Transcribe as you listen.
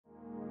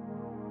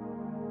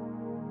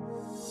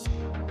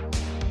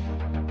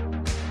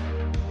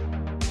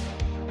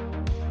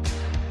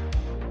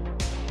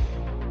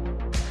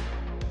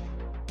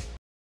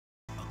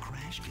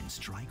Cash can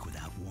strike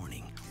without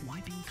warning,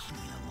 wiping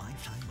clean a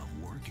lifetime of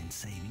work and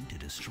saving to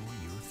destroy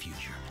your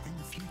future and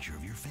the future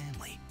of your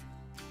family.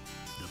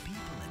 The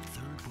people at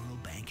Third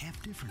World Bank have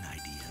different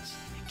ideas,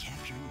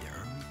 capturing the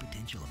early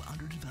potential of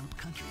underdeveloped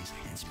countries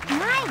and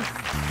spreading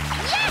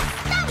Yes!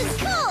 That was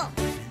cool!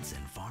 defense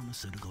and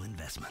pharmaceutical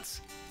investments.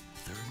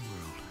 Third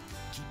World,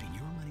 keeping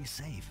your money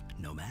safe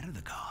no matter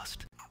the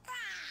cost.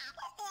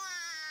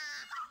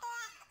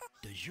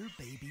 Does your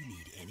baby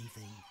need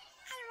anything?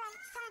 I want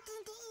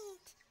something to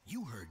eat.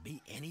 You heard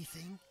me,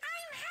 anything?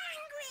 I'm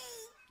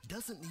hungry.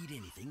 Doesn't need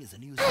anything is a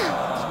new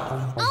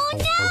Oh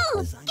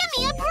no! Give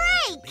me a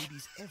break!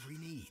 Baby's every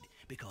need,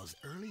 because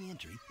early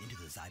entry into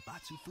the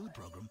Zaibatsu food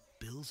program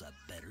builds a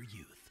better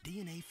youth.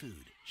 DNA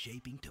Food,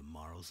 shaping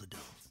tomorrow's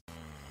adults.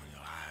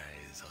 Your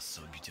eyes are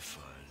so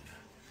beautiful.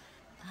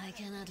 I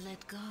cannot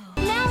let go.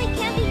 Now we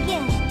can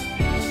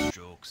begin.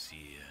 Strokes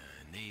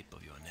the nape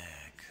of your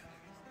neck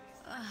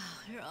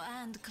Your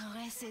hand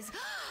caresses.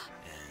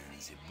 and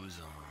the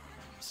bosom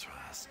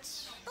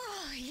thrusts.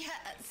 Oh,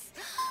 yes.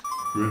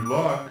 Good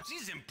luck.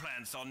 These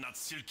implants are not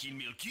silky and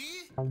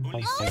milky.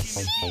 Only silky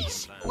milky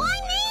implants. Why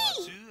By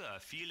me?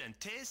 Zaibatsu feel and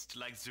taste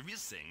like the real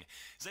thing.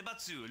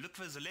 Zaibatsu, look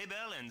for the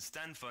label and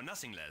stand for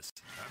nothing less.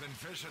 I've been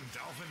fishing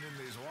dolphin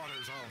in these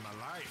waters all my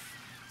life.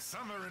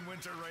 Summer and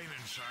winter, rain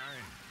and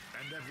shine.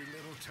 And every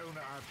little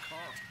tuna I've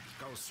caught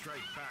goes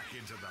straight back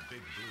into the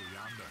big blue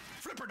yonder.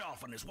 Flipper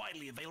Dolphin is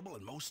widely available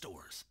in most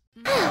stores.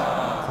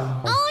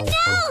 Oh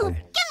no!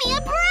 Give me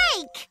a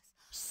break!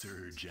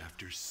 Surge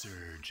after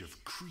surge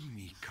of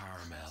creamy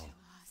caramel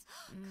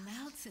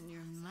Melts in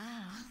your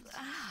mouth.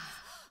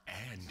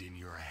 and in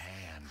your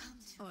hand.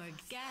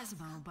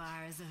 Orgasmo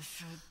bar is a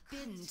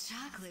forbidden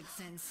chocolate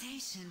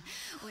sensation,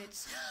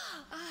 which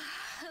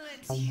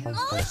lets you...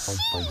 Oh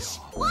shoot!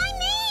 Why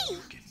me?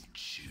 You can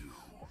chew.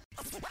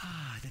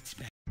 Ah, that's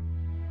better.